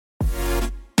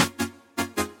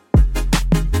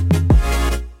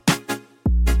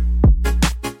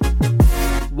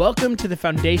Welcome to the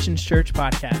Foundations Church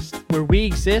podcast, where we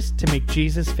exist to make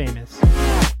Jesus famous.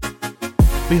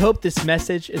 We hope this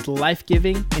message is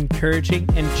life-giving, encouraging,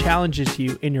 and challenges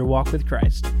you in your walk with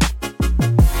Christ.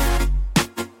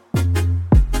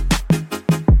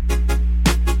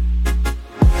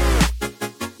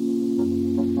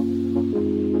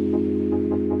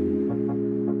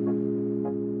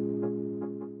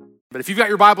 But if you've got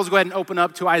your Bibles, go ahead and open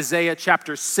up to Isaiah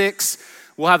chapter 6.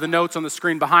 We'll have the notes on the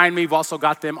screen behind me. We've also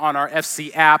got them on our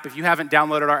FC app. If you haven't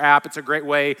downloaded our app, it's a great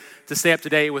way to stay up to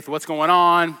date with what's going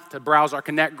on, to browse our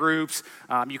Connect groups.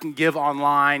 You can give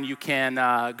online. You can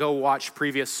go watch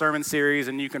previous sermon series,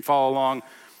 and you can follow along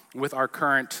with our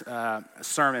current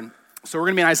sermon. So we're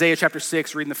going to be in Isaiah chapter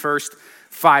 6, reading the first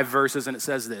 5 verses, and it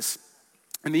says this.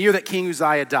 In the year that King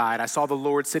Uzziah died, I saw the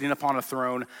Lord sitting upon a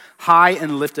throne, high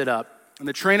and lifted up, and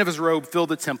the train of his robe filled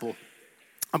the temple.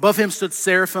 Above him stood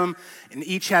seraphim, and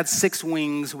each had 6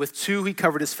 wings. With 2 he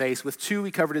covered his face, with 2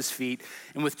 he covered his feet,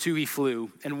 and with 2 he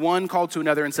flew. And one called to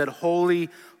another and said, Holy,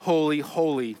 holy,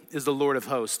 holy is the Lord of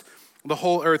hosts. The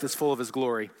whole earth is full of his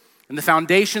glory. And the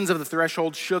foundations of the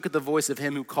threshold shook at the voice of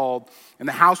him who called, and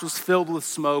the house was filled with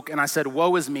smoke. And I said,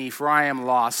 Woe is me, for I am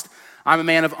lost. I'm a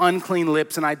man of unclean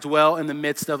lips, and I dwell in the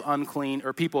midst of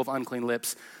people of unclean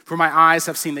lips. For my eyes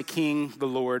have seen the King, the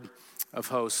Lord of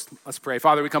hosts. Let's pray.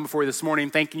 Father, we come before you this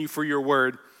morning thanking you for your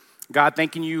word. God,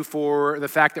 thanking you for the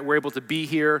fact that we're able to be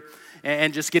here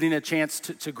and just getting a chance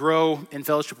to grow in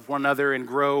fellowship with one another and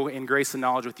grow in grace and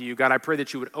knowledge with you. God, I pray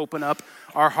that you would open up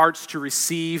our hearts to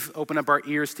receive, open up our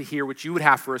ears to hear what you would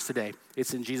have for us today.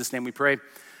 It's in Jesus' name we pray.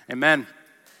 Amen.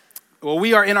 Well,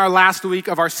 we are in our last week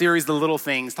of our series, The Little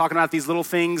Things, talking about these little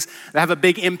things that have a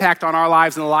big impact on our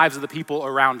lives and the lives of the people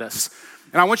around us.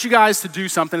 And I want you guys to do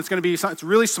something. It's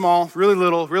really small, really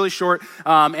little, really short,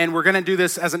 and we're going to do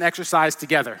this as an exercise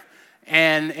together.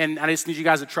 And I just need you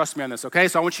guys to trust me on this, okay?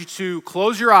 So I want you to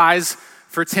close your eyes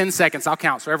for 10 seconds. I'll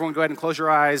count. So everyone go ahead and close your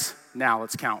eyes now.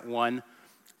 Let's count. 1,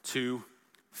 2,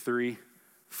 3,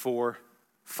 4,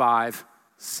 5,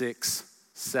 6,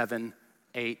 7,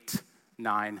 8,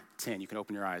 9, 10. You can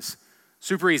open your eyes.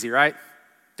 Super easy, right?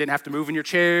 Didn't have to move in your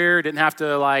chair. Didn't have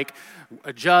to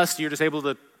adjust. You're just able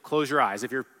to close your eyes.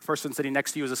 If your person sitting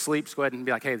next to you is asleep, just go ahead and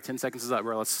be like, hey, the 10 seconds is up,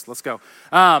 bro. Let's go.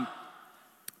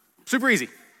 Super easy.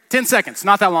 10 seconds,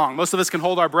 not that long. Most of us can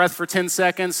hold our breath for 10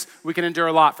 seconds. We can endure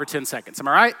a lot for 10 seconds. Am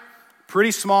I right?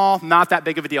 Pretty small, not that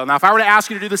big of a deal. Now, if I were to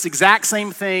ask you to do this exact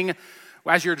same thing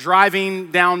as you're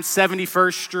driving down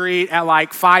 71st Street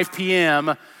at 5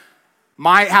 p.m.,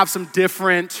 might have some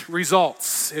different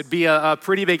results. It'd be a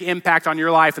pretty big impact on your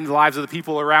life and the lives of the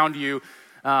people around you.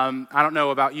 I don't know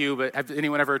about you, but have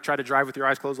anyone ever tried to drive with your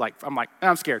eyes closed?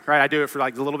 I'm scared, right? I do it for a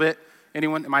little bit.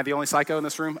 Anyone? Am I the only psycho in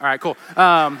this room? All right, cool.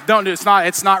 Don't do it.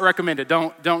 It's not recommended.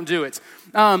 Don't do it.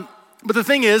 But the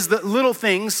thing is that little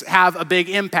things have a big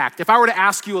impact. If I were to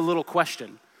ask you a little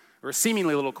question, or a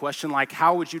seemingly little question, like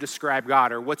how would you describe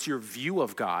God, or what's your view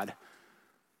of God?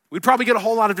 We'd probably get a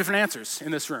whole lot of different answers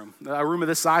in this room. A room of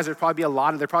this size, there probably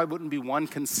wouldn't be one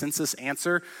consensus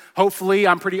answer. Hopefully,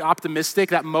 I'm pretty optimistic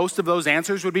that most of those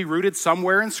answers would be rooted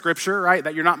somewhere in Scripture, right?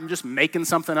 That you're not just making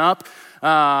something up.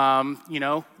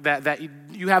 That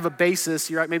you have a basis.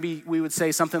 You're right. Maybe we would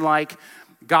say something like,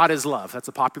 God is love. That's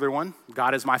a popular one.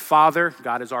 God is my Father.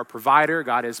 God is our provider.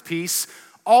 God is peace.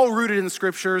 All rooted in the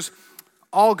Scriptures,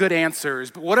 all good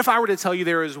answers. But what if I were to tell you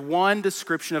there is one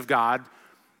description of God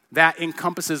that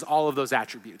encompasses all of those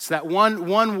attributes? That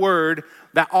one word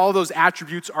that all those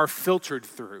attributes are filtered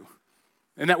through.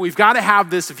 And that we've got to have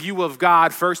this view of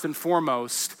God first and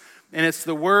foremost. And it's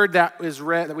the word that is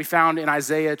read that we found in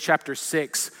Isaiah chapter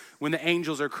 6 when the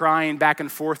angels are crying back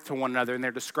and forth to one another and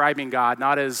they're describing God,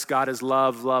 not as God is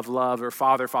love, love, love, or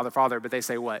Father, Father, Father, but they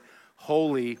say what?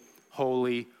 Holy,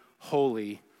 holy,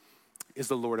 holy is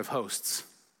the Lord of hosts.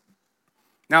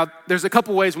 Now, there's a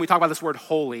couple ways when we talk about this word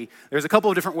holy, there's a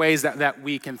couple of different ways that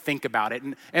we can think about it.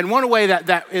 And one way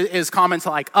that is common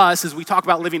to us is we talk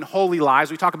about living holy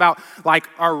lives. We talk about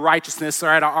our righteousness,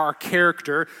 right, our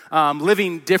character,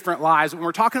 living different lives. When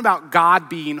we're talking about God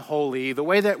being holy, the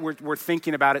way that we're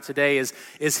thinking about it today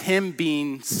is him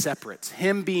being separate,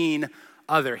 him being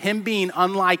other, him being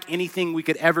unlike anything we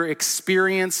could ever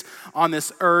experience on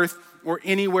this earth or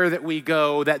anywhere that we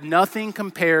go, that nothing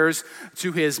compares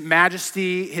to his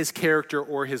majesty, his character,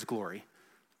 or his glory.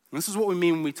 And this is what we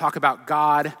mean when we talk about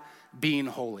God being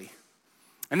holy.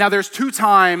 And now there's 2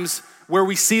 times where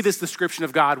we see this description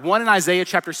of God, one in Isaiah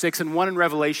chapter 6 and one in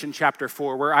Revelation chapter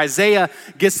 4, where Isaiah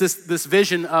gets this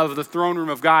vision of the throne room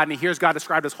of God, and he hears God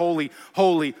described as holy,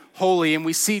 holy, holy. And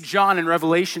we see John in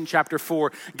Revelation chapter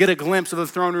 4 get a glimpse of the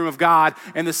throne room of God,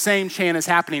 and the same chant is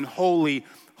happening, holy,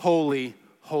 holy,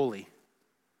 holy.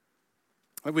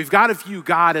 We've got to view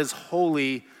God as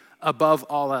holy above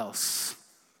all else.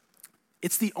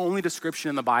 It's the only description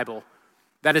in the Bible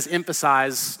that is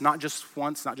emphasized not just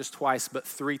once, not just twice, but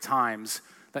 3 times,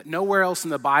 that nowhere else in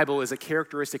the Bible is a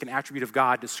characteristic and attribute of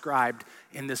God described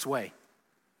in this way.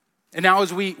 And now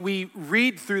as we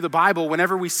read through the Bible,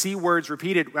 whenever we see words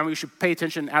repeated, and we should pay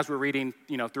attention as we're reading,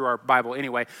 through our Bible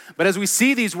anyway, but as we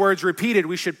see these words repeated,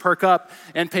 we should perk up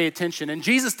and pay attention. And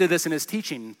Jesus did this in his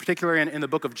teaching, particularly in the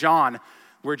book of John,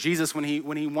 where Jesus, when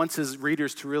he wants his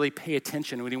readers to really pay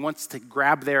attention, when he wants to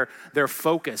grab their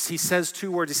focus, he says 2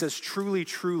 words. He says, truly,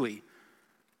 truly.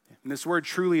 And this word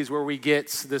truly is where we get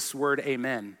this word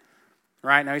amen.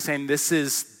 Right? Now he's saying this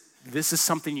is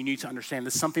something you need to understand.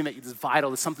 This is something that is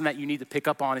vital. This is something that you need to pick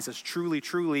up on. He says truly,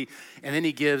 truly. And then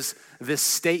he gives this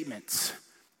statement.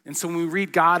 And so when we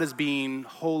read God as being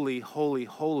holy, holy,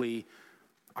 holy,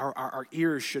 our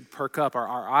ears should perk up.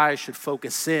 Our eyes should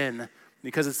focus in,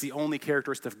 because it's the only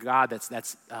characteristic of God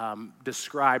that's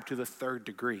described to the 3rd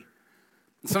degree.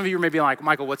 And some of you may be like,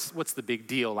 Michael, what's the big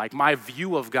deal? Like, my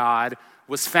view of God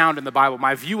was found in the Bible.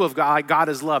 My view of God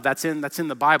is love. That's in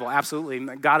the Bible,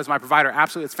 absolutely. God is my provider,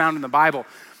 absolutely. It's found in the Bible.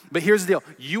 But here's the deal.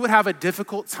 You would have a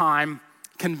difficult time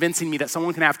convincing me that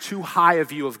someone can have too high a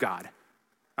view of God.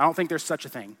 I don't think there's such a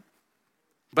thing.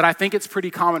 But I think it's pretty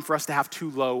common for us to have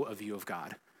too low a view of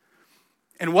God.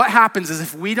 And what happens is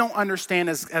if we don't understand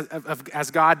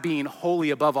as God being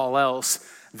holy above all else,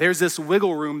 there's this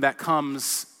wiggle room that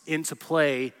comes into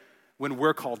play when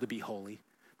we're called to be holy.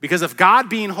 Because if God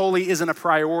being holy isn't a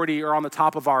priority or on the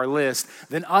top of our list,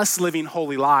 then us living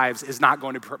holy lives is not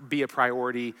going to be a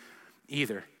priority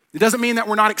either. It doesn't mean that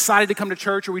we're not excited to come to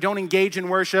church or we don't engage in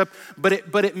worship, but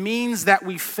it means that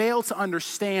we fail to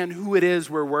understand who it is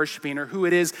we're worshiping or who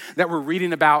it is that we're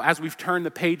reading about as we've turned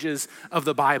the pages of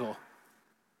the Bible.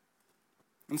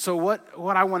 And so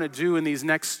what I want to do in these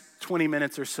next 20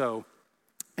 minutes or so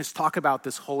is talk about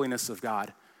this holiness of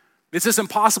God. It's this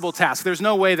impossible task. There's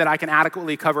no way that I can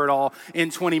adequately cover it all in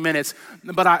 20 minutes,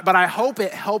 but I hope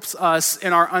it helps us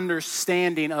in our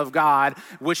understanding of God,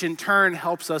 which in turn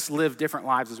helps us live different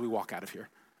lives as we walk out of here.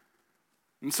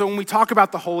 And so when we talk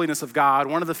about the holiness of God,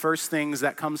 one of the first things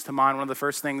that comes to mind, one of the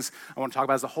first things I want to talk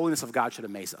about is the holiness of God should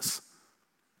amaze us.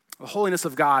 The holiness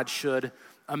of God should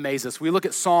amaze us. We look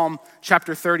at Psalm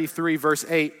chapter 33, verse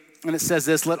 8, and it says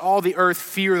this: let all the earth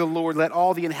fear the Lord, let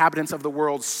all the inhabitants of the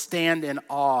world stand in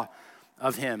awe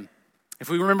of him. If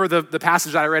we remember the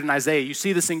passage that I read in Isaiah, you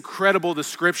see this incredible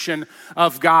description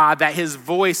of God, that his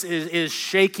voice is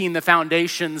shaking the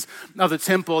foundations of the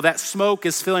temple, that smoke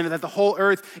is filling it, that the whole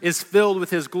earth is filled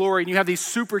with his glory. And you have these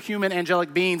superhuman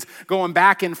angelic beings going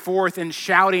back and forth and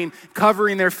shouting,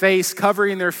 covering their face,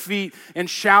 covering their feet, and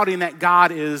shouting that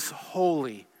God is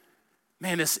holy.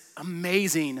 Man, this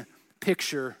amazing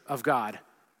picture of God.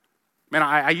 Man,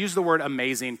 I use the word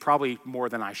amazing probably more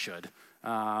than I should.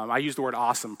 I use the word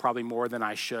awesome probably more than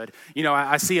I should.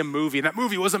 I see a movie, and that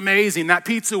movie was amazing. That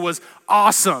pizza was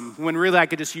awesome. When really I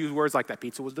could just use words like that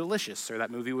pizza was delicious or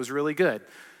that movie was really good.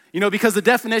 Because the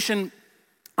definition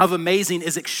of amazing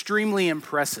is extremely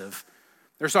impressive.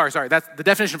 The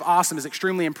definition of awesome is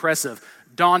extremely impressive,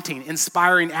 daunting,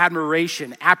 inspiring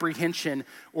admiration, apprehension,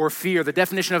 or fear. The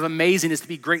definition of amazing is to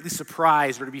be greatly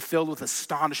surprised or to be filled with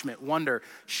astonishment, wonder,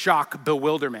 shock,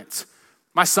 bewilderment.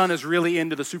 My son is really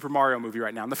into the Super Mario movie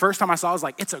right now. And the first time I saw it, I was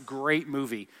like, it's a great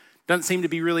movie. Doesn't seem to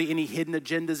be really any hidden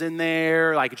agendas in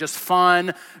there, like just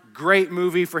fun, great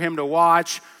movie for him to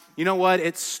watch. You know what?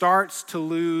 It starts to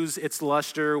lose its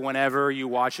luster whenever you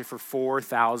watch it for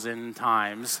 4,000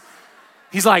 times.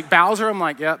 He's like, Bowser? I'm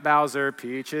like, yep, Bowser,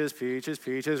 Peaches, Peaches,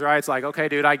 Peaches, right? It's like, okay,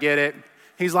 dude, I get it.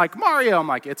 He's like, Mario. I'm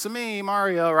like, it's me,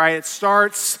 Mario, right? It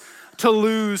starts to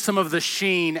lose some of the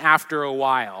sheen after a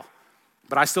while.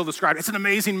 But I still describe it. It's an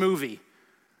amazing movie.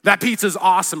 That pizza's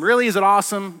awesome. Really, is it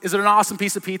awesome? Is it an awesome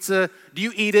piece of pizza? Do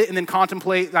you eat it and then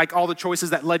contemplate like all the choices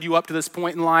that led you up to this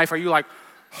point in life? Are you like,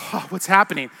 oh, what's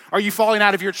happening? Are you falling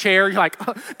out of your chair? You're like,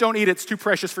 oh, don't eat it. It's too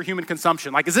precious for human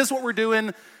consumption. Like, is this what we're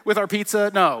doing with our pizza?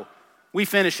 No, we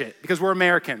finish it because we're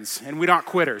Americans and we're not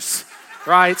quitters,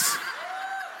 right?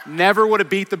 Never would have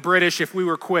beat the British if we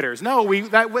were quitters. No,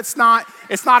 it's not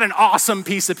an awesome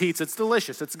piece of pizza. It's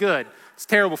delicious. It's good. It's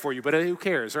terrible for you, but who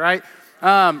cares, right?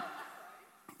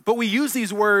 But we use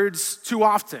these words too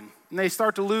often, and they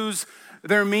start to lose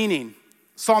their meaning.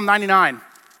 Psalm 99,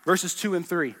 verses 2 and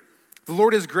 3. The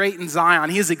Lord is great in Zion.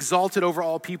 He is exalted over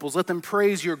all peoples. Let them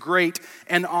praise your great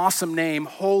and awesome name.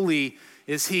 Holy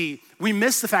is he. We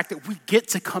miss the fact that we get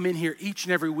to come in here each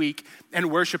and every week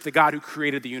and worship the God who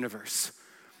created the universe.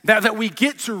 That we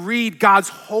get to read God's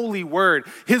holy word,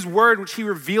 his word which he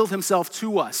revealed himself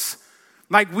to us.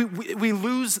 Like we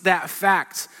lose that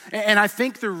fact. And I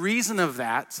think the reason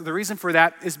for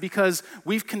that is because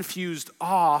we've confused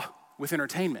awe with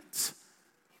entertainment.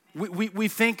 We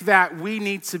think that we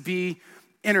need to be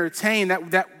entertained,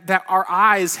 that our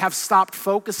eyes have stopped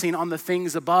focusing on the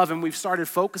things above and we've started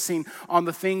focusing on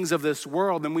the things of this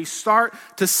world. And we start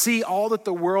to see all that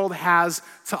the world has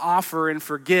to offer and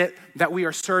forget that we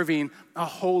are serving a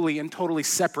holy and totally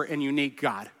separate and unique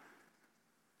God.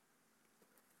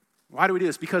 Why do we do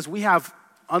this? Because we have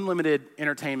unlimited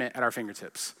entertainment at our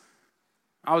fingertips.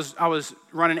 I was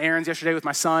running errands yesterday with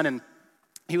my son, and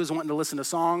he was wanting to listen to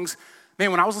songs.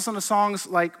 Man, when I was listening to songs,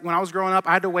 like when I was growing up,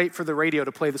 I had to wait for the radio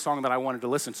to play the song that I wanted to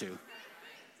listen to.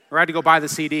 Or I had to go buy the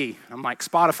CD. I'm like,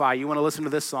 Spotify, you want to listen to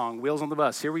this song? Wheels on the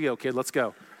Bus. Here we go, kid, let's go.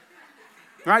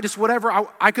 All right, just whatever.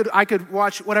 I could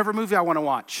watch whatever movie I want to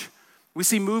watch. We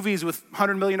see movies with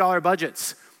 $100 million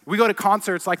budgets. We go to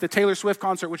concerts like the Taylor Swift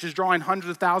concert, which is drawing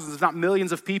hundreds of thousands, if not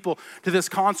millions of people to this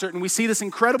concert. And we see this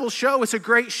incredible show. It's a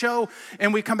great show.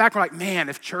 And we come back and we're like, man,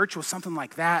 if church was something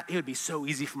like that, it would be so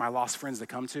easy for my lost friends to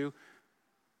come to.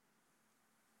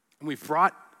 And we've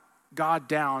brought God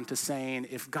down to saying,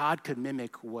 if God could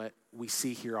mimic what we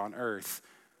see here on earth,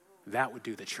 that would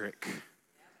do the trick.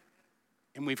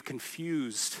 And we've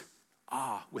confused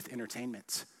awe with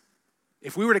entertainment.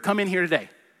 If we were to come in here today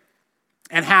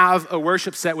and have a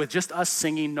worship set with just us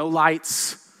singing, no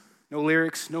lights, no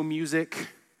lyrics, no music,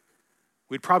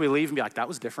 we'd probably leave and be like, that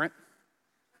was different.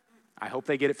 I hope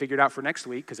they get it figured out for next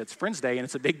week because it's Friends Day and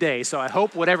it's a big day. So I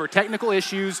hope whatever technical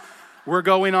issues were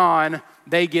going on,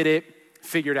 they get it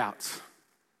figured out.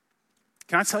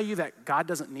 Can I tell you that God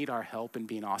doesn't need our help in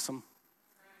being awesome?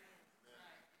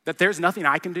 That there's nothing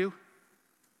I can do.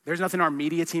 There's nothing our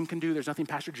media team can do. There's nothing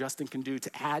Pastor Justin can do to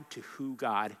add to who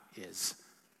God is.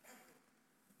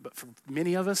 But for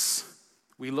many of us,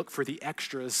 we look for the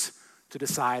extras to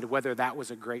decide whether that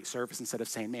was a great service instead of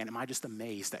saying, man, am I just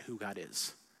amazed at who God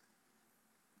is?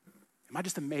 Am I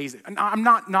just amazed? I'm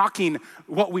not knocking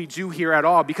what we do here at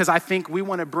all because I think we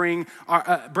want to bring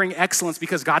excellence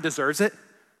because God deserves it.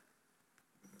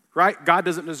 Right? God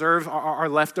doesn't deserve our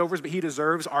leftovers, but he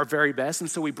deserves our very best. And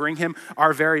so we bring him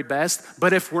our very best.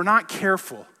 But if we're not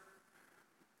careful,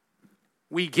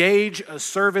 we gauge a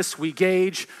service, we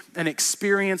gauge an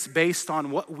experience based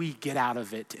on what we get out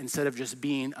of it instead of just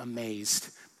being amazed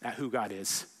at who God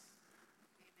is.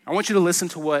 I want you to listen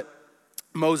to what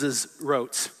Moses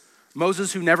wrote.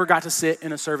 Moses, who never got to sit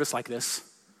in a service like this.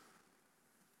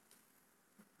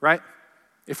 Right?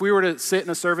 If we were to sit in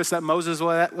a service that Moses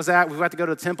was at, we had to go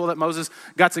to the temple that Moses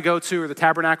got to go to, or the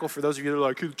tabernacle. For those of you that are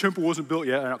like, the temple wasn't built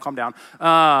yet. No, calm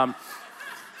down.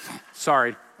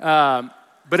 Sorry.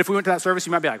 But if we went to that service,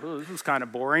 you might be like, oh, this was kind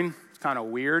of boring. It's kind of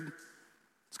weird.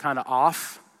 It's kind of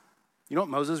off. You know what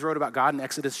Moses wrote about God in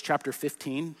Exodus chapter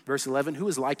 15, verse 11? Who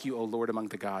is like you, O Lord, among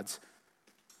the gods?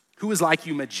 Who is like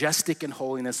you, majestic in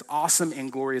holiness, awesome in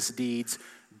glorious deeds,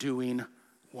 doing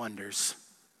wonders?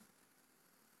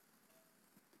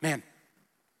 Man,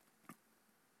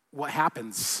 what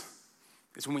happens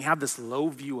is when we have this low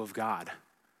view of God,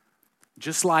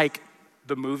 just like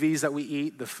the movies that we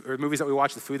eat, or movies that we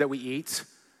watch, the food that we eat,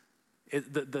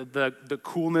 the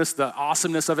coolness, the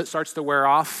awesomeness of it starts to wear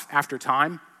off after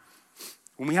time.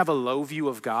 When we have a low view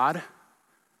of God,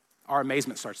 our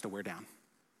amazement starts to wear down.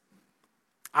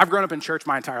 I've grown up in church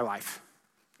my entire life.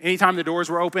 Anytime the doors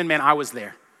were open, man, I was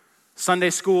there. Sunday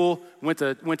school, went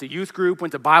to youth group,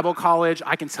 went to Bible college.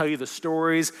 I can tell you the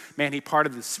stories. Man, he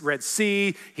parted the Red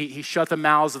Sea. He shut the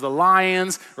mouths of the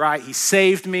lions, right? He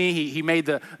saved me. He made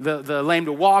the lame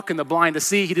to walk and the blind to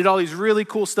see. He did all these really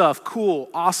cool stuff, cool,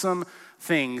 awesome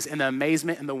things. And the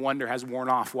amazement and the wonder has worn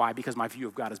off. Why? Because my view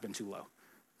of God has been too low.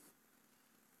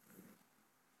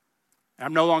 And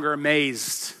I'm no longer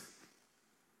amazed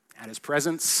at his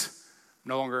presence. I'm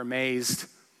no longer amazed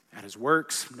at his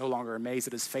works, no longer amazed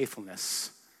at his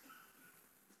faithfulness.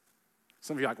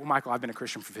 Some of you are like, well, Michael, I've been a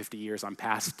Christian for 50 years. I'm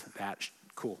past that.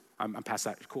 Cool. I'm past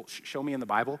that. Cool. Show me in the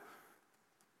Bible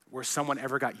where someone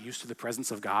ever got used to the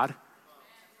presence of God,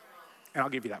 and I'll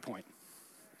give you that point.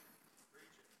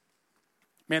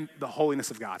 Man, the holiness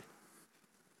of God,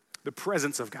 the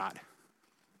presence of God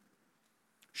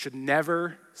should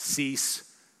never cease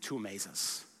to amaze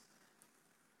us.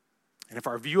 And if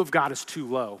our view of God is too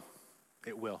low,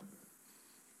 it will.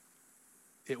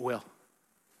 It will.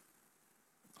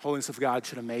 Holiness of God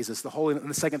should amaze us. And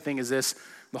the second thing is this: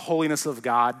 the holiness of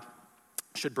God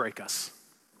should break us.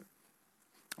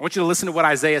 I want you to listen to what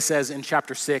Isaiah says in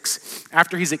chapter 6.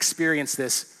 After he's experienced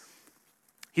this,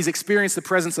 he's experienced the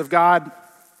presence of God.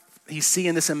 He's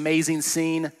seeing this amazing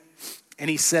scene, and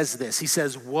he says this. He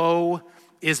says, "Woe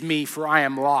is me, for I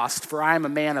am lost. For I am a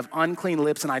man of unclean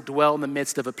lips, and I dwell in the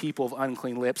midst of a people of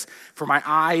unclean lips. For my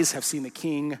eyes have seen the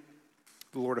King,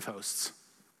 the Lord of hosts.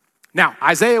 Now,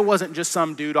 Isaiah wasn't just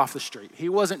some dude off the street. He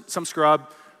wasn't some scrub.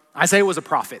 Isaiah was a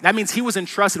prophet. That means he was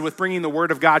entrusted with bringing the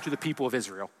word of God to the people of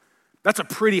Israel. That's a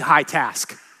pretty high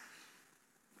task,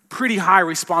 pretty high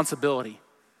responsibility.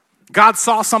 God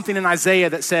saw something in Isaiah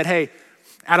that said, hey,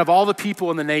 out of all the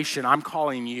people in the nation, I'm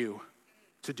calling you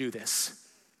to do this.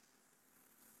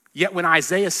 Yet when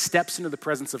Isaiah steps into the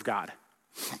presence of God,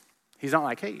 he's not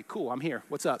like, hey, cool, I'm here,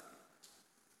 what's up?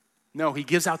 No, he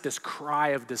gives out this cry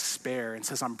of despair and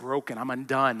says, I'm broken, I'm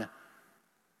undone,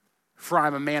 for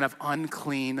I'm a man of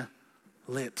unclean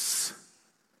lips.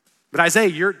 But Isaiah,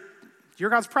 you're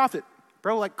God's prophet.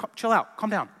 Bro, like, chill out, calm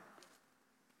down.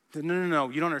 No,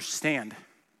 you don't understand.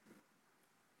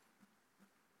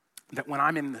 That when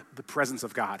I'm in the presence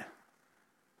of God,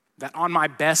 that on my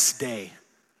best day,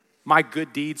 my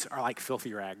good deeds are like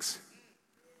filthy rags.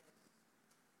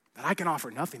 That I can offer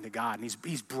nothing to God, and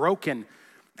he's broken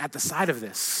at the sight of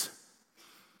this.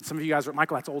 Some of you guys are,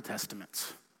 Michael, that's Old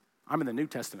Testament. I'm in the New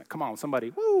Testament. Come on, somebody,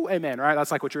 woo, amen, right?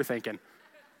 That's like what you're thinking.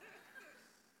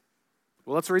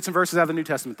 Well, let's read some verses out of the New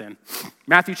Testament then.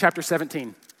 Matthew chapter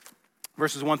 17,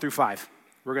 verses 1 through 5.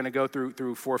 We're going to go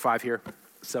through 4 or 5 here,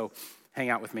 so hang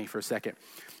out with me for a second.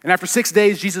 And after 6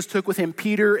 days, Jesus took with him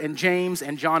Peter and James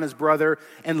and John, his brother,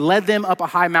 and led them up a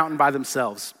high mountain by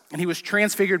themselves. And he was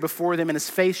transfigured before them, and his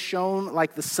face shone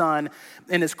like the sun,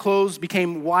 and his clothes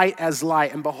became white as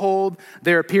light. And behold,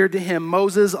 there appeared to him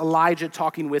Moses, Elijah,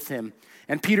 talking with him.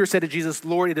 And Peter said to Jesus,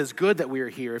 Lord, it is good that we are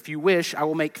here. If you wish, I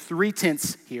will make 3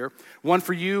 tents here, one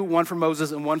for you, one for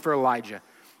Moses, and one for Elijah.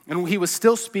 And he was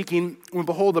still speaking when,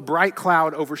 behold, a bright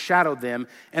cloud overshadowed them,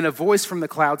 and a voice from the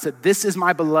cloud said, This is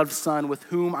my beloved Son, with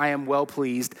whom I am well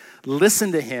pleased.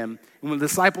 Listen to him. And when the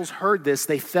disciples heard this,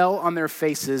 they fell on their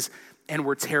faces and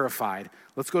were terrified.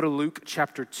 Let's go to Luke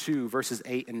chapter 2, verses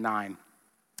 8 and 9.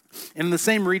 And in the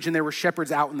same region, there were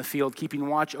shepherds out in the field, keeping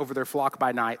watch over their flock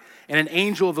by night. And an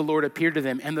angel of the Lord appeared to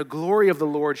them, and the glory of the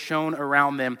Lord shone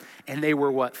around them, and they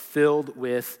were what? Filled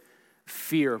with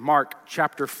fear. Mark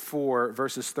chapter 4,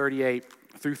 verses 38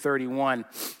 through 31.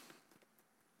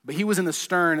 But he was in the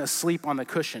stern, asleep on the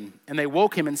cushion. And they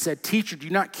woke him and said, Teacher, do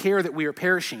you not care that we are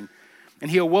perishing?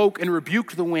 And he awoke and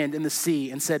rebuked the wind and the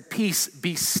sea and said, Peace,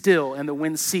 be still. And the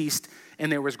wind ceased, and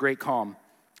there was great calm.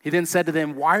 He then said to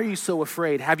them, Why are you so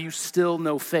afraid? Have you still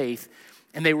no faith?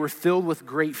 And they were filled with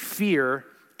great fear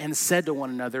and said to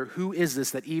one another, Who is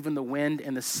this that even the wind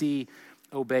and the sea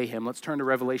obey him? Let's turn to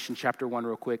Revelation chapter 1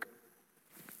 real quick.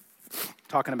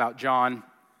 Talking about John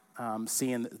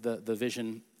seeing the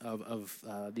vision of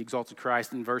the exalted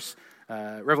Christ in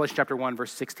Revelation chapter 1,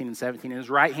 verse 16 and 17. In his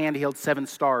right hand he held 7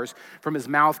 stars. From his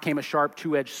mouth came a sharp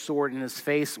 2-edged sword, and his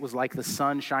face was like the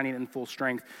sun shining in full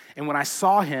strength. And when I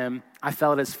saw him, I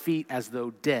fell at his feet as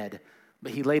though dead.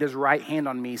 But he laid his right hand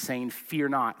on me, saying, Fear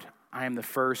not, I am the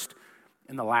first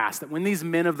and the last. That when these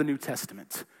men of the New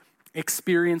Testament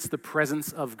experienced the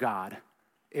presence of God,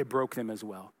 it broke them as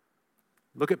well.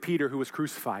 Look at Peter, who was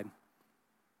crucified,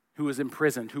 who was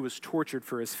imprisoned, who was tortured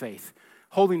for his faith,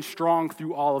 holding strong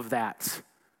through all of that.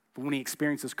 But when he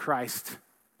experiences Christ,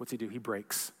 what's he do? He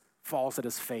breaks, falls at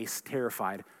his face,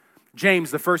 terrified. James,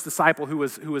 the first disciple who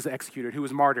was executed, who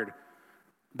was martyred,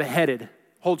 beheaded,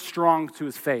 holds strong to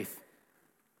his faith,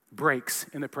 breaks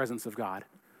in the presence of God.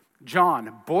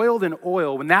 John, boiled in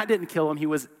oil, when that didn't kill him, he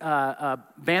was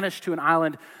banished to an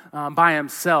island by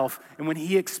himself. And when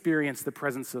he experienced the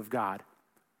presence of God,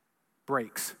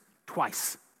 breaks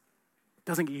twice.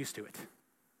 Doesn't get used to it.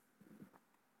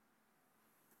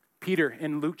 Peter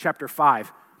in Luke chapter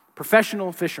 5,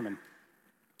 professional fisherman,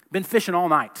 been fishing all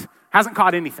night, hasn't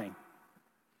caught anything.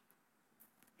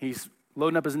 He's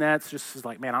loading up his nets, just is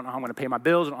like, man, I don't know how I'm going to pay my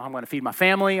bills, I don't know how I'm going to feed my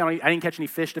family, I didn't catch any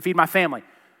fish to feed my family.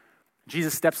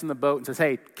 Jesus steps in the boat and says,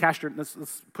 hey,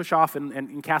 let's push off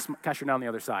and cast her down the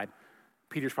other side.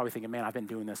 Peter's probably thinking, man, I've been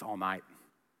doing this all night.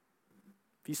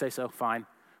 If you say so, fine,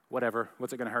 whatever,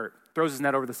 what's it going to hurt? Throws his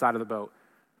net over the side of the boat.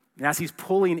 And as he's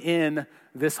pulling in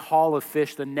this haul of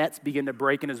fish, the nets begin to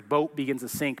break and his boat begins to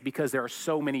sink because there are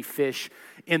so many fish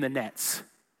in the nets.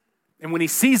 And when he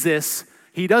sees this,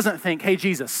 he doesn't think, hey,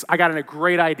 Jesus, I got a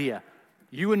great idea.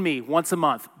 You and me, once a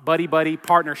month, buddy,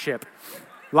 partnership.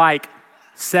 Like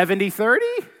 70-30?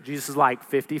 Jesus is like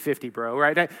 50-50, bro,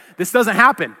 right? This doesn't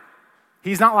happen.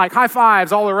 He's not like high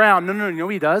fives all around. No, you know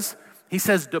what he does? He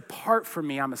says, depart from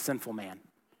me, I'm a sinful man.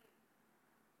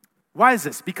 Why is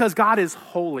this? Because God is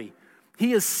holy.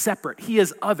 He is separate. He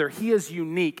is other. He is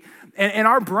unique. And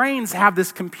our brains have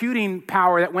this computing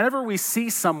power that whenever we see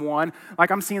someone,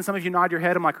 like I'm seeing some of you nod your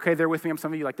head, I'm like, okay, they're with me.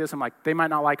 Some of you like this, I'm like, they might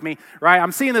not like me, right?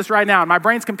 I'm seeing this right now, and my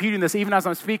brain's computing this even as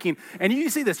I'm speaking. And you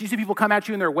see this. You see people come at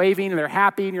you, and they're waving, and they're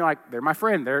happy, and you're like, they're my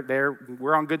friend.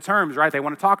 We're on good terms, right? They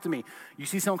want to talk to me. You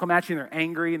see someone come at you, and they're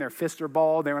angry, and their fists are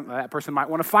balled. That person might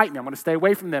want to fight me. I'm going to stay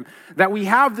away from them. That we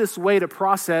have this way to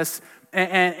process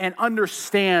and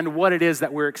understand what it is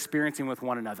that we're experiencing with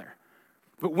one another.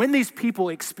 But when these people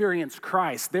experience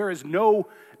Christ, there is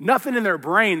nothing in their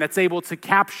brain that's able to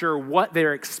capture what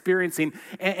they're experiencing,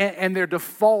 and their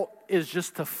default is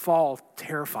just to fall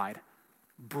terrified,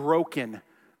 broken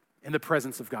in the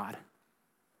presence of God.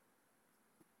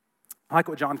 I like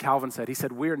what John Calvin said. He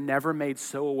said, "We are never made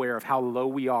so aware of how low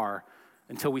we are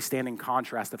until we stand in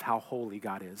contrast of how holy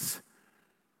God is."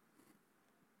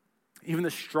 Even the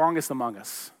strongest among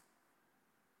us,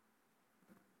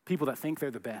 people that think they're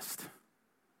the best,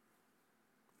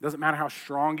 doesn't matter how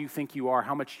strong you think you are,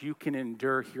 how much you can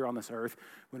endure here on this earth.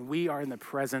 When we are in the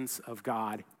presence of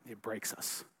God, it breaks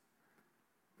us.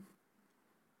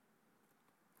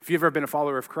 If you've ever been a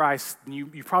follower of Christ,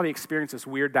 you've probably experienced this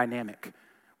weird dynamic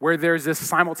where there's this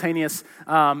simultaneous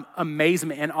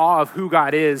amazement and awe of who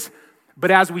God is.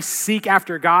 But as we seek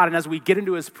after God and as we get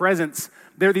into his presence,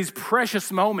 there are these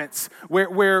precious moments where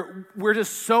we're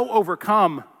just so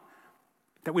overcome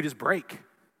that we just break.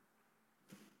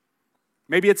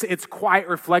 Maybe it's quiet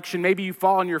reflection. Maybe you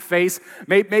fall on your face.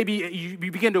 Maybe you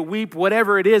begin to weep,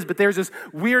 whatever it is. But there's this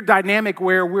weird dynamic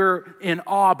where we're in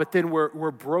awe, but then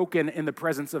we're broken in the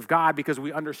presence of God because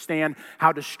we understand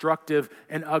how destructive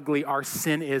and ugly our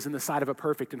sin is in the sight of a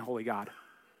perfect and holy God.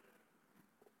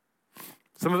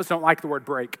 Some of us don't like the word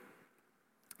break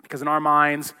because in our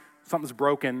minds, something's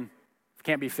broken. If it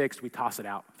can't be fixed, we toss it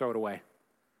out, throw it away.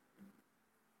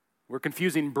 We're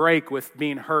confusing break with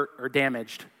being hurt or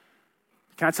damaged.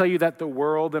 Can I tell you that the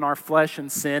world and our flesh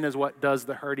and sin is what does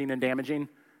the hurting and damaging?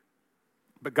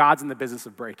 But God's in the business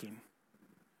of breaking.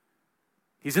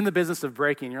 He's in the business of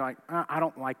breaking. You're like, I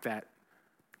don't like that.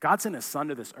 God sent his son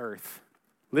to this earth,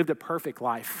 lived a perfect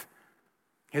life.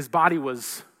 His body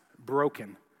was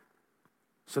broken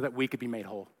so that we could be made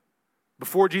whole.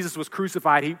 Before Jesus was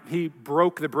crucified, he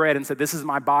broke the bread and said, "This is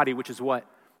my body," which is what?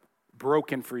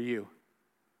 Broken for you.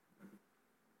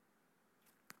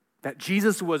 That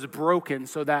Jesus was broken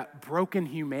so that broken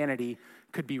humanity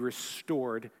could be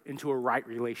restored into a right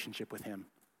relationship with him.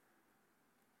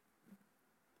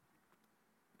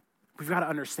 We've got to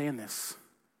understand this.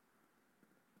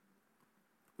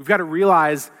 We've got to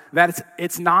realize that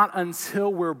it's not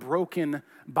until we're broken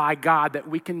by God that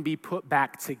we can be put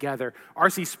back together.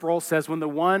 R.C. Sproul says, when the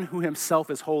one who himself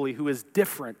is holy, who is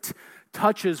different,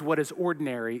 touches what is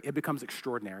ordinary, it becomes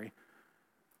extraordinary.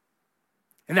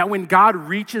 And that when God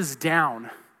reaches down,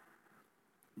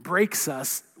 breaks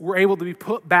us, we're able to be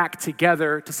put back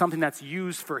together to something that's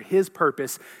used for his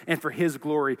purpose and for his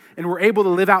glory. And we're able to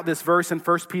live out this verse in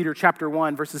 1 Peter chapter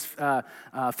 1, verses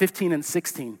 15 and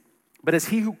 16. But as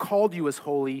he who called you is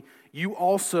holy, you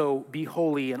also be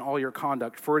holy in all your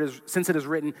conduct. For since it is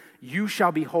written, you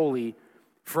shall be holy,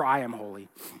 for I am holy.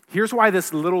 Here's why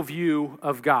this little view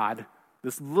of God,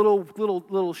 this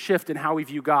little shift in how we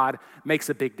view God makes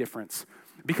a big difference.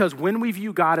 Because when we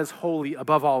view God as holy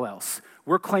above all else,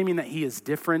 we're claiming that he is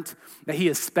different, that he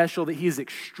is special, that he is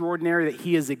extraordinary, that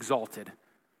he is exalted.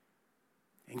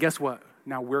 And guess what?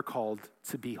 Now we're called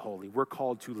to be holy. We're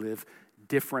called to live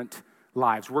different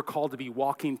lives. We're called to be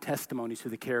walking testimonies to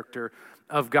the character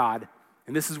of God.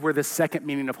 And this is where the second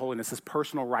meaning of holiness, this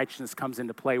personal righteousness, comes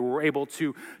into play, where we're able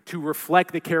to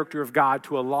reflect the character of God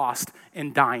to a lost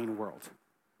and dying world.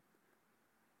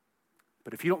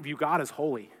 But if you don't view God as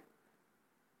holy,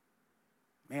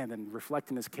 man, then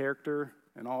reflecting his character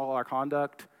and all our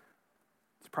conduct,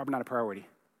 it's probably not a priority.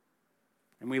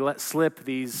 And we let slip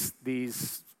these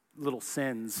little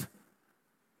sins.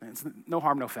 And it's no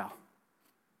harm, no foul.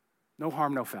 No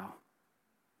harm, no foul.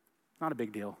 Not a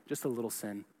big deal, just a little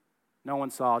sin. No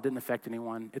one saw, didn't affect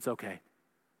anyone. It's okay.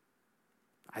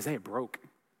 Isaiah broke.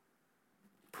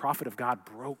 Prophet of God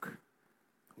broke.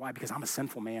 Why? Because I'm a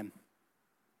sinful man.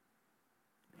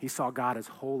 He saw God as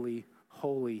holy,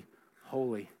 holy,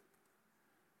 holy.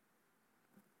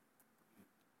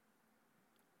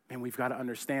 And we've got to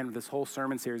understand this whole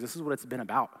sermon series, this is what it's been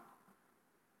about.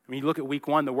 I mean, you look at week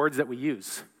 1, the words that we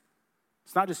use.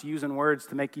 It's not just using words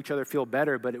to make each other feel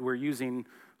better, but we're using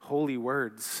holy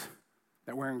words,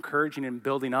 that we're encouraging and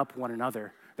building up one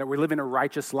another, that we're living a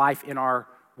righteous life in our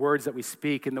words that we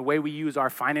speak, and the way we use our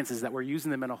finances, that we're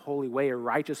using them in a holy way, a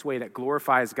righteous way that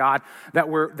glorifies God,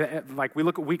 like we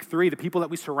look at week 3, the people that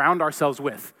we surround ourselves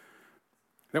with,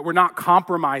 that we're not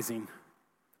compromising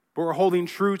but we're holding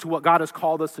true to what God has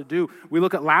called us to do. We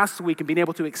look at last week and being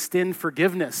able to extend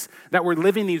forgiveness, that we're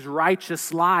living these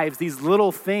righteous lives, these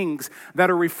little things that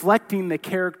are reflecting the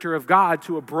character of God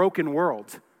to a broken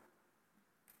world.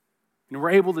 And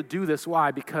we're able to do this,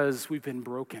 why? Because we've been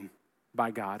broken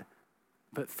by God.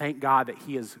 But thank God that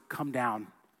he has come down,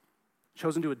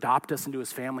 chosen to adopt us into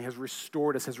his family, has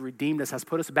restored us, has redeemed us, has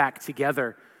put us back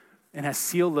together, and has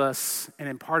sealed us and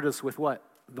imparted us with what?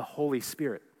 The Holy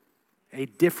Spirit. A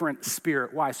different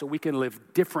spirit. Why? So we can live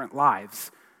different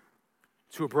lives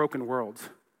to a broken world.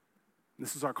 And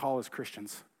this is our call as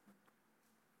Christians.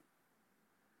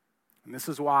 And this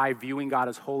is why viewing God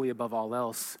as holy above all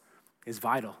else is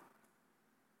vital.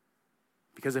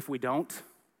 Because if we don't,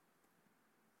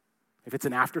 if it's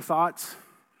an afterthought,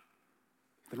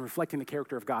 then reflecting the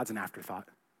character of God's an afterthought.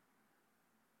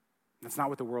 That's not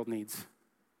what the world needs.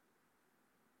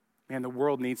 Man, the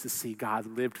world needs to see God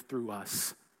lived through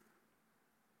us.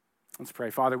 Let's pray.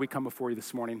 Father, we come before you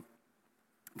this morning.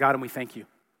 God, and we thank you.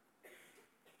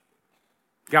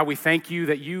 God, we thank you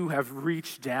that you have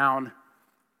reached down.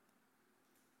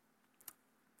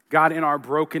 God, in our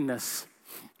brokenness,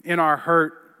 in our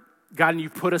hurt, God, and you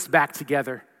put us back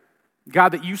together. God,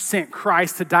 that you sent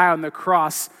Christ to die on the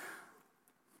cross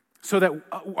so that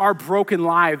our broken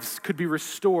lives could be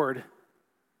restored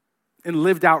and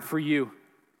lived out for you.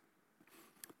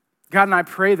 God, and I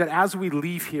pray that as we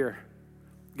leave here,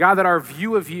 God, that our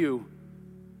view of you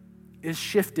is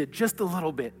shifted just a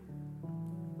little bit.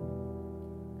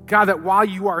 God, that while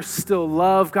you are still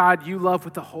love, God, you love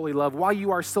with the holy love. While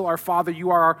you are still our Father,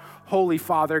 you are our holy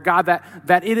Father. God,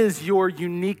 that it is your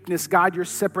uniqueness, God, you're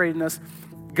separating us.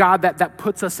 God, that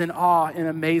puts us in awe and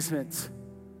amazement.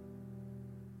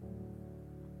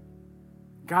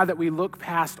 God, that we look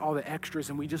past all the extras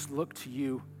and we just look to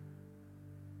you.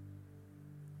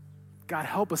 God,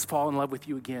 help us fall in love with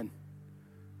you again.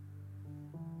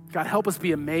 God, help us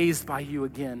be amazed by you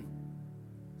again.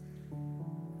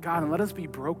 God, and let us be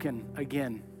broken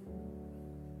again.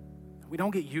 We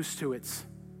don't get used to it.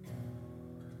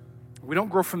 We don't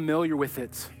grow familiar with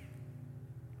it.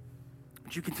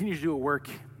 But you continue to do a work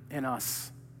in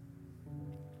us.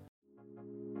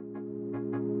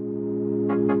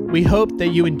 We hope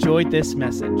that you enjoyed this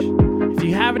message. If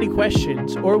you have any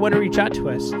questions or want to reach out to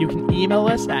us, you can email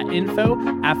us at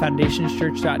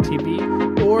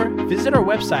info@foundationschurch.tv or visit our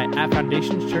website at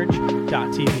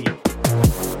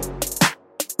foundationschurch.tv.